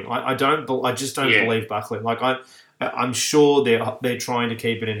something. I just don't believe Buckley. I'm sure they're trying to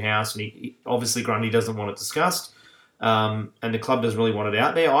keep it in house, and he obviously Grundy doesn't want it discussed, and the club doesn't really want it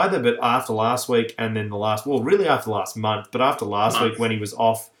out there either. But after last week, and then really after last month, but after last week when he was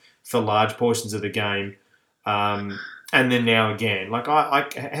off for large portions of the game, and then now again,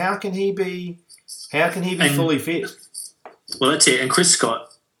 how can he be fully fit? Well, that's it. And Chris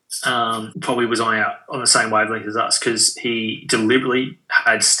Scott probably was on the same wavelength as us because he deliberately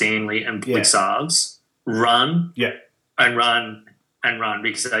had Stanley and Blitzarves run because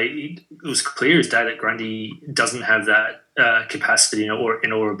it was clear as day that Grundy doesn't have that capacity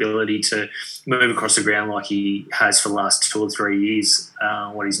or ability to move across the ground like he has for the last 2 or 3 years,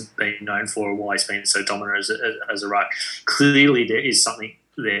 what he's been known for and why he's been so dominant as a ruck. Clearly there is something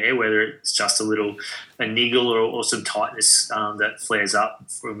there, whether it's just a niggle or some tightness that flares up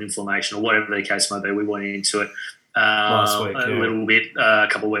from inflammation or whatever the case might be. We went into it last week, a little bit a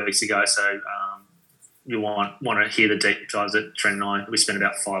couple of weeks ago, so you want to hear the deep dives that Trent and I, we spent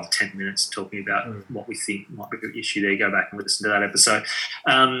about 5 to 10 minutes talking about what we think might be the issue there. Go back and listen to that episode.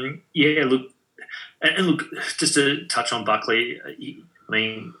 Look, just to touch on Buckley,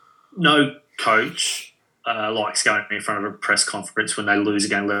 no coach likes going in front of a press conference when they lose a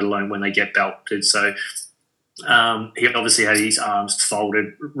game, let alone when they get belted. So he obviously had his arms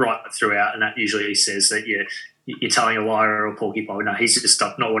folded right throughout, and that usually he says that you're telling a liar or a porcupine. No, he's just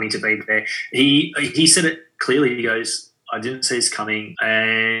not wanting to be there. He said it clearly. He goes, I didn't see this coming,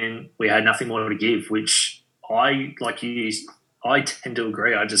 and we had nothing more to give, which I tend to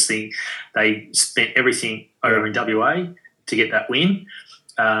agree. I just think they spent everything over in WA to get that win.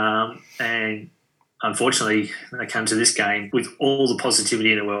 And unfortunately, they come to this game with all the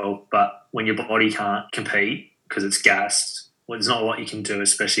positivity in the world, but when your body can't compete because it's gassed, there's not a lot you can do,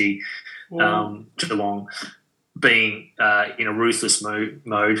 especially Geelong being in a ruthless mood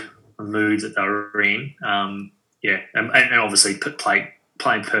that they were in. and obviously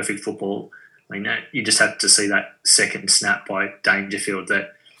playing perfect football. I mean, you just have to see that second snap by Dangerfield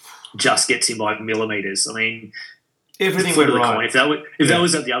that just gets him by millimetres. I mean, everything went right. If that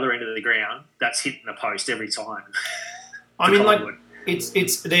was at the other end of the ground, that's hitting the post every time. I mean, like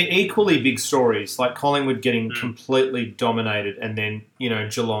they're equally big stories. Like Collingwood getting completely dominated, and then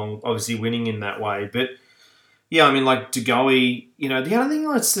Geelong obviously winning in that way. But yeah, I mean, like De Goey, the other thing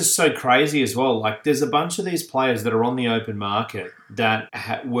that's just so crazy as well. Like, there's a bunch of these players that are on the open market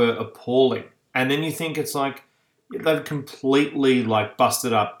that were appalling, and then you think it's like they've completely like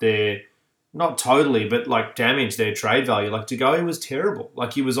busted up their. Not totally, but like damaged their trade value. Like De Goey was terrible.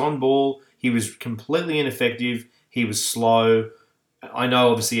 Like he was on ball, he was completely ineffective, he was slow. I know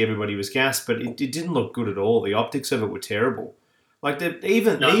obviously everybody was gassed, but it didn't look good at all. The optics of it were terrible. Like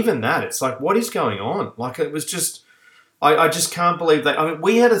even that, it's like, what is going on? Like it was just, I just can't believe that. I mean,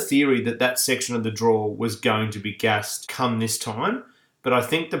 we had a theory that section of the draw was going to be gassed come this time, but I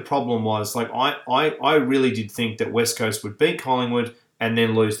think the problem was like I really did think that West Coast would beat Collingwood and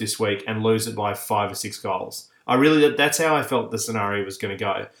then lose this week and lose it by 5 or 6 goals. That's how I felt the scenario was going to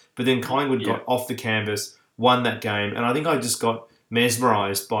go. But then Collingwood got off the canvas, won that game, and I think I just got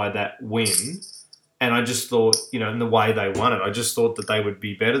mesmerised by that win. And I just thought, in the way they won it, I just thought that they would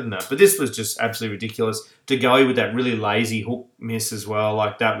be better than that. But this was just absolutely ridiculous. To go with that really lazy hook miss as well,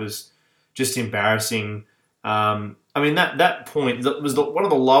 like that was just embarrassing. I mean, that point that was one of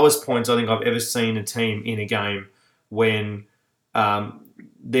the lowest points I think I've ever seen a team in a game when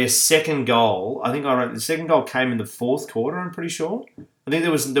their second goal, I think I wrote the second goal came in the fourth quarter, I'm pretty sure. I think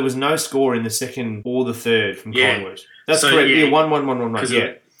there was no score in the second or the third from Collingwood. That's correct. Yeah,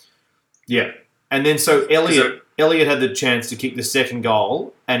 1-1. Yeah. And then so Elliott had the chance to kick the second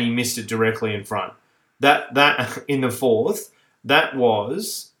goal and he missed it directly in front. That in the fourth, that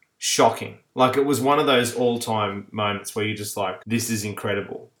was shocking. Like it was one of those all-time moments where you're just like, this is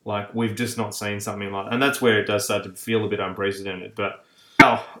incredible. Like we've just not seen something like that. And that's where it does start to feel a bit unprecedented. But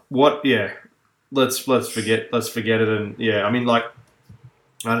let's forget it. And yeah, I mean, like,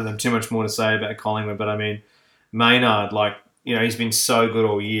 I don't have too much more to say about Collingwood, but I mean, Maynard, like, he's been so good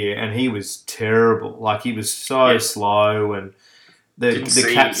all year, and he was terrible. Like he was so slow, and the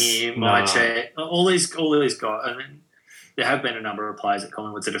Cats. All these guys. I mean, there have been a number of players at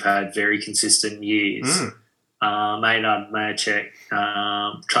Collingwood that have had very consistent years. Maynard, Mayachek,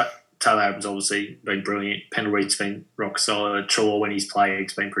 Taylor Adams obviously been brilliant. Pendlebury's been rock solid. Chor, when he's played,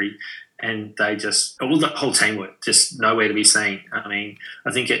 he's been pretty. And they the whole team were just nowhere to be seen. I mean,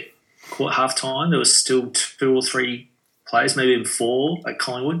 I think at half time there was still 2 or 3 players, maybe even 4 at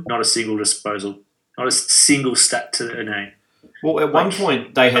Collingwood. Not a single disposal, not a single stat to their name. Well, at one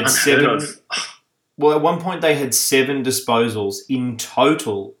point they had 7. Well, at one point they had 7 disposals in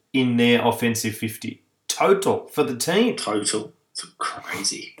total in their offensive 50. Total for the team. Total. It's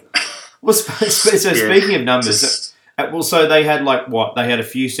crazy. Well, speaking of numbers, so they had they had a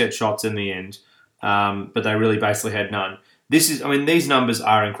few set shots in the end, but they really basically had none. These numbers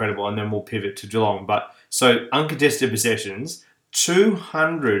are incredible, and then we'll pivot to Geelong. But so uncontested possessions,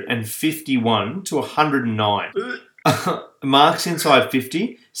 251 to 109. Marks inside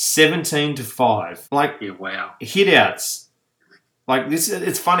 50, 17 to 5. Wow. Hit outs. Like this,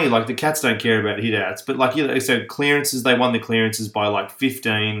 it's funny. Like the Cats don't care about hit outs, but so clearances, they won the clearances by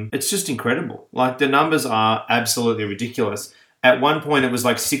 15. It's just incredible. Like the numbers are absolutely ridiculous. At one point, it was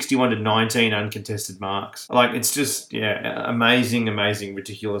 61 to 19 uncontested marks. Like it's just amazing,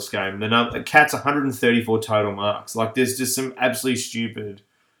 ridiculous game. The Cats 134 total marks. Like there's just some absolutely stupid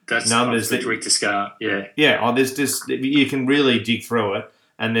numbers that Rick Descartes. Yeah. Yeah. There's just you can really dig through it,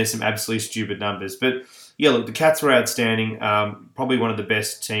 and there's some absolutely stupid numbers, but. Yeah, look, the Cats were outstanding. Probably one of the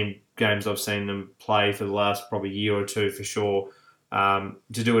best team games I've seen them play for the last probably year or two for sure. To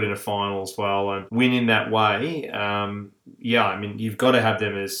do it in a final as well and win in that way, you've got to have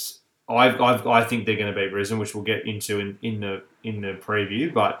them as I think they're going to beat Brisbane, which we'll get into in the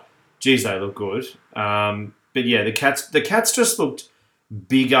preview. But geez, they look good. But yeah, the Cats just looked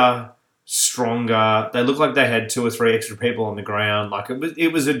bigger, stronger. They looked like they had 2 or 3 extra people on the ground. Like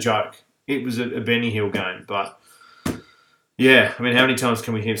it was a joke. It was a Benny Hill game, but yeah, I mean, how many times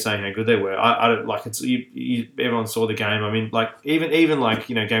can we keep saying how good they were? I don't like it's. Everyone saw the game. I mean, even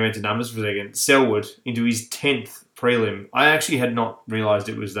going into numbers for a second, Selwood into his 10th prelim. I actually had not realised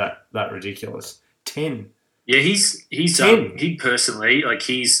it was that ridiculous. 10. Yeah, he's 10. He personally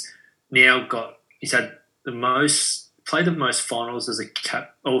he's had played the most finals as a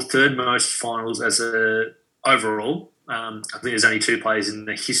cap or third most finals as a overall. I think there's only 2 players in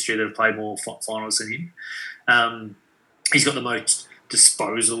the history that have played more finals than him. He's got the most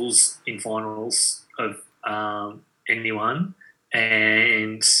disposals in finals of anyone,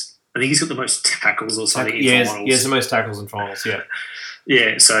 and I think he's got the most tackles or something in finals. He has the most tackles in finals. Yeah,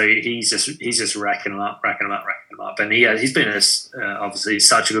 yeah. So he's just racking them up, and he's been obviously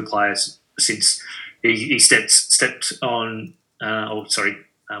such a good player since he stepped on.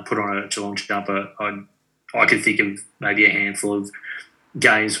 Put on a Geelong jumper. I can think of maybe a handful of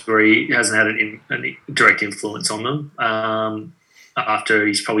games where he hasn't had a direct influence on them. After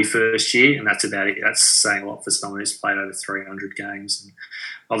his probably first year, and that's about it. That's saying a lot for someone who's played over 300 games, and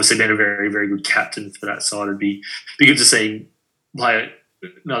obviously been a very, very good captain for that side. It'd be good to see him play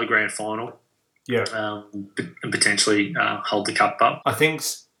another grand final, and potentially hold the cup up. I think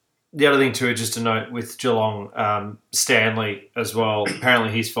the other thing too, just to note with Geelong, Stanley as well.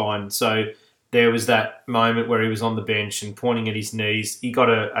 Apparently he's fine. So there was that moment where he was on the bench and pointing at his knees. He got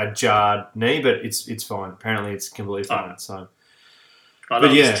a jarred knee, but it's fine. Apparently it's completely fine. So. I'd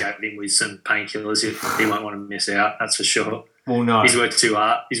just jab him with some painkillers if he won't want to miss out. That's for sure. Well, no, he's worked too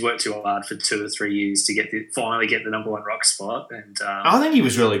hard. He's worked too hard for 2 or 3 years to finally get the number one rock spot. And I think he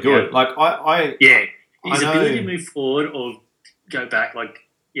was really good. Yeah. His ability to move forward or go back.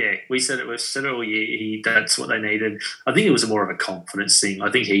 We've said it all year. That's what they needed. I think it was more of a confidence thing. I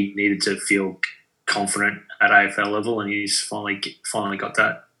think he needed to feel confident at AFL level, and he's finally got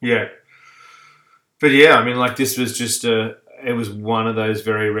that. Yeah. But yeah, I mean, this was just it was one of those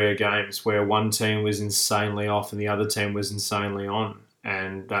very rare games where one team was insanely off and the other team was insanely on.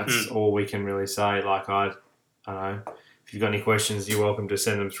 And that's all we can really say. I don't know. If you've got any questions, you're welcome to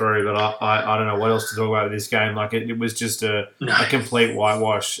send them through. But I don't know what else to talk about with this game. It was just a complete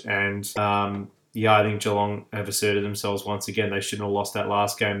whitewash. And, I think Geelong have asserted themselves once again. They shouldn't have lost that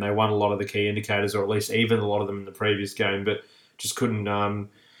last game. They won a lot of the key indicators, or at least even a lot of them in the previous game, but just couldn't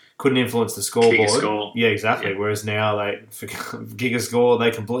influence the scoreboard. Yeah, exactly. Yeah. Whereas now they kick a score, they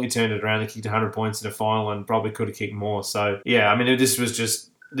completely turned it around. They kicked 100 points in a final and probably could have kicked more. So yeah, I mean, this was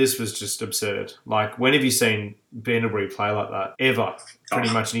just absurd. When have you seen Benterbury play like that ever?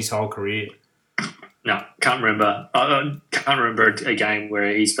 Pretty much in his whole career. No, can't remember. I can't remember a game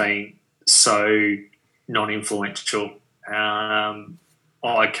where he's been so non-influential. I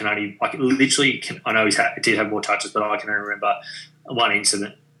know he did have more touches, but I can only remember one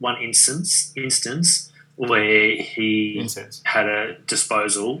instance where he had a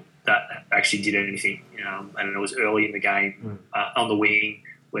disposal that actually did anything, and it was early in the game on the wing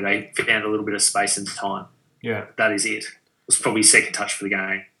where they found a little bit of space and time. Yeah, that is it. It was probably second touch for the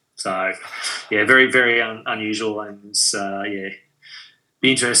game. So, yeah, very, very unusual, and be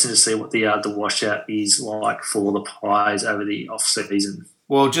interesting to see what the washout is like for the Pies over the off season.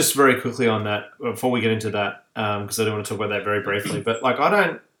 Well, just very quickly on that before we get into that, because I do want to talk about that very briefly. But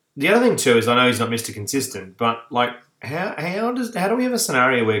the other thing too is I know he's not Mr. Consistent, but how do we have a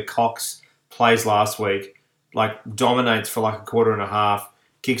scenario where Cox plays last week, dominates for a quarter and a half,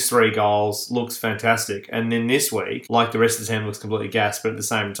 kicks 3 goals, looks fantastic, and then this week, the rest of the team looks completely gassed, but at the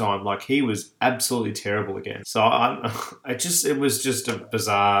same time, he was absolutely terrible again. So it was just a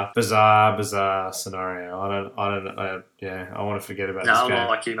bizarre scenario. I don't know. I want to forget about this game. No,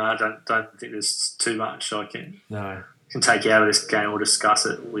 like you, I don't think there's too much I can. No. Can take you out of this game or discuss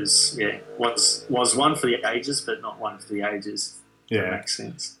it. Was one for the ages, but not one for the ages. Yeah, that makes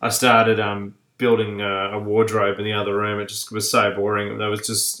sense. I started building a wardrobe in the other room. It just was so boring. There was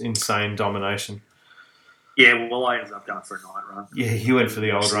just insane domination. Yeah, well, I ended up going for a night run. Yeah, you went for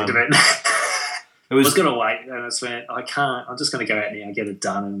the old run. I was going to wait, and I went, I can't. I'm just going to go out now and get it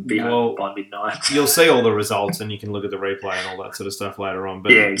done and be home by midnight. You'll see all the results, and you can look at the replay and all that sort of stuff later on.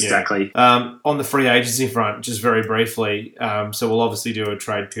 But yeah, exactly. Yeah. On the free agency front, just very briefly, so we'll obviously do a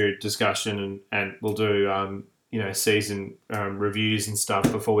trade period discussion, and we'll do season reviews and stuff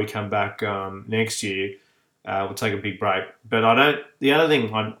before we come back next year. We'll take a big break, but the other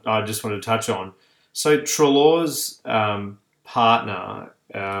thing I just want to touch on. So Treloar's partner.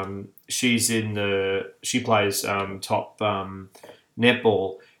 She plays top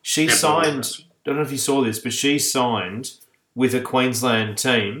netball. She signed. I don't know if you saw this, but she signed with a Queensland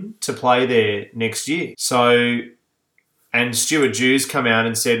team to play there next year. So, and Stuart Dews come out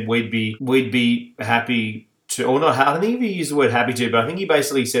and said we'd be happy to, or not. I don't think he used the word happy to, but I think he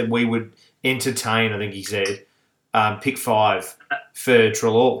basically said we would entertain. I think he said pick 5 for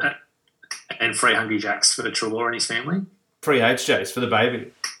Treloar and free Hungry Jacks for Treloar and his family. Free HJs for the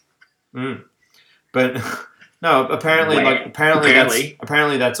baby. But no, apparently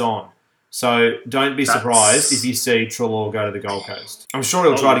that's on. So don't be surprised if you see Treloar go to the Gold Coast. I'm sure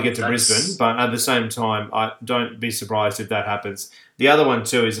he'll try to get to Brisbane, but at the same time, don't be surprised if that happens. The other one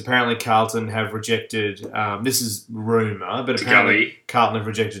too is apparently Carlton have rejected. This is rumour, but apparently Carlton have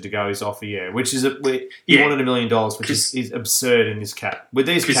rejected De Goey's offer. Yeah, which is he wanted $1 million, which is absurd in this cap. With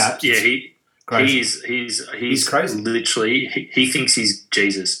these caps, he's crazy. Literally, he thinks he's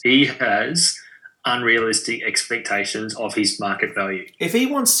Jesus. He has unrealistic expectations of his market value. If he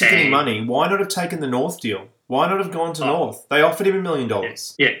wants sickening money, why not have taken the North deal? Why not have gone to North? They offered him $1 million. I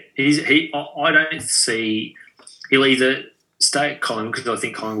don't see. He'll either stay at Collingwood because I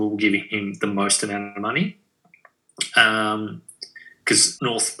think Collingwood will give him the most amount of money. Because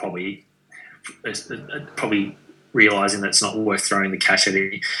North probably realising that it's not worth throwing the cash at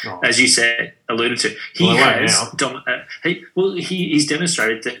him. As you said, alluded to, he's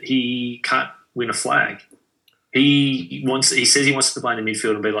demonstrated that he can't win a flag. He says he wants to play in the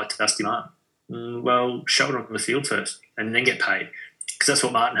midfield and be like Dusty Martin. Well, show it on the field first and then get paid, because that's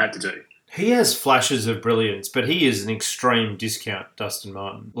what Martin had to do. He has flashes of brilliance, but he is an extreme discount, Dustin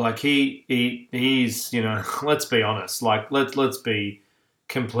Martin. Like he's let's be honest. Like let's be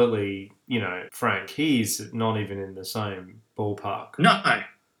completely frank. He's not even in the same ballpark. No.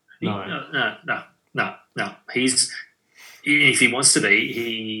 He's, if he wants to be,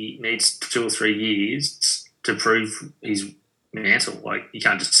 he needs 2 or 3 years to prove his mantle. Like, you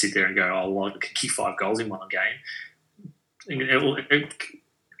can't just sit there and go, "Oh, well, I can kick 5 goals in one game."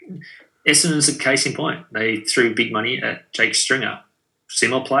 Essendon's a case in point. They threw big money at Jake Stringer,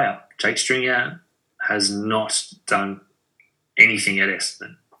 similar player. Jake Stringer has not done anything at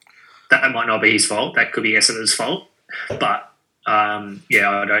Essendon. That might not be his fault. That could be Essendon's fault. But De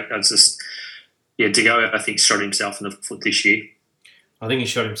Goey, I think, shot himself in the foot this year. I think he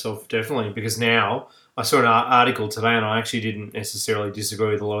shot himself definitely, because now I saw an article today, and I actually didn't necessarily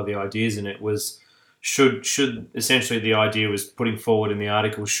disagree with a lot of the ideas in it. Was should essentially the idea was putting forward in the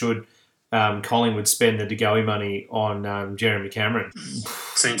article, should Collingwood spend the De Goey money on Jeremy Cameron?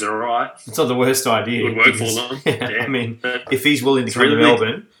 Seems all right. It's not the worst idea. It would work for them. Yeah. I mean, if he's willing to come to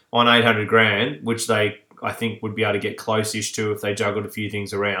Melbourne on $800,000, which they, I think, would be able to get close-ish to if they juggled a few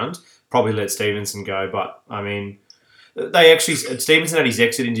things around, probably let Stevenson go. But, I mean, Stevenson had his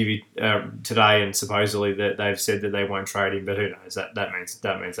exit interview today, and supposedly that they've said that they won't trade him, but who knows? That means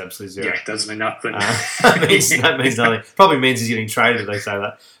absolutely zero. Yeah, it doesn't mean nothing. That means nothing. Probably means he's getting traded if they say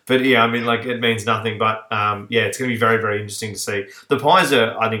that. But yeah, I mean, like, it means nothing. But it's going to be very, very interesting to see. The Pies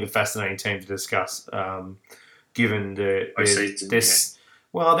are, I think, a fascinating team to discuss, given they're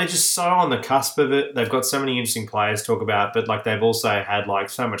just so on the cusp of it. They've got so many interesting players to talk about, but like they've also had like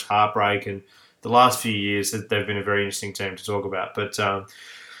so much heartbreak, and the last few years they've been a very interesting team to talk about. But so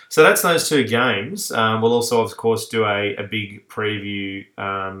that's those 2 games. We'll also, of course, do a big preview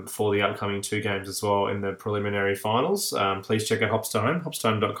for the upcoming 2 games as well in the preliminary finals. Please check out Hops to Home,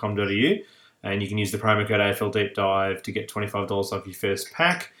 hopstone.com.au, and you can use the promo code AFL Deep Dive to get $25 off your first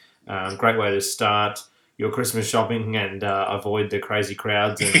pack. Great way to start your Christmas shopping and avoid the crazy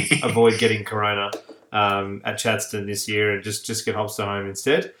crowds and avoid getting corona at Chadstone this year, and just get Hops to Home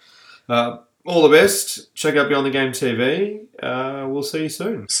instead. All the best. Check out Beyond the Game TV. We'll see you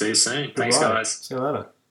soon. See you soon. Thanks, guys. See you later.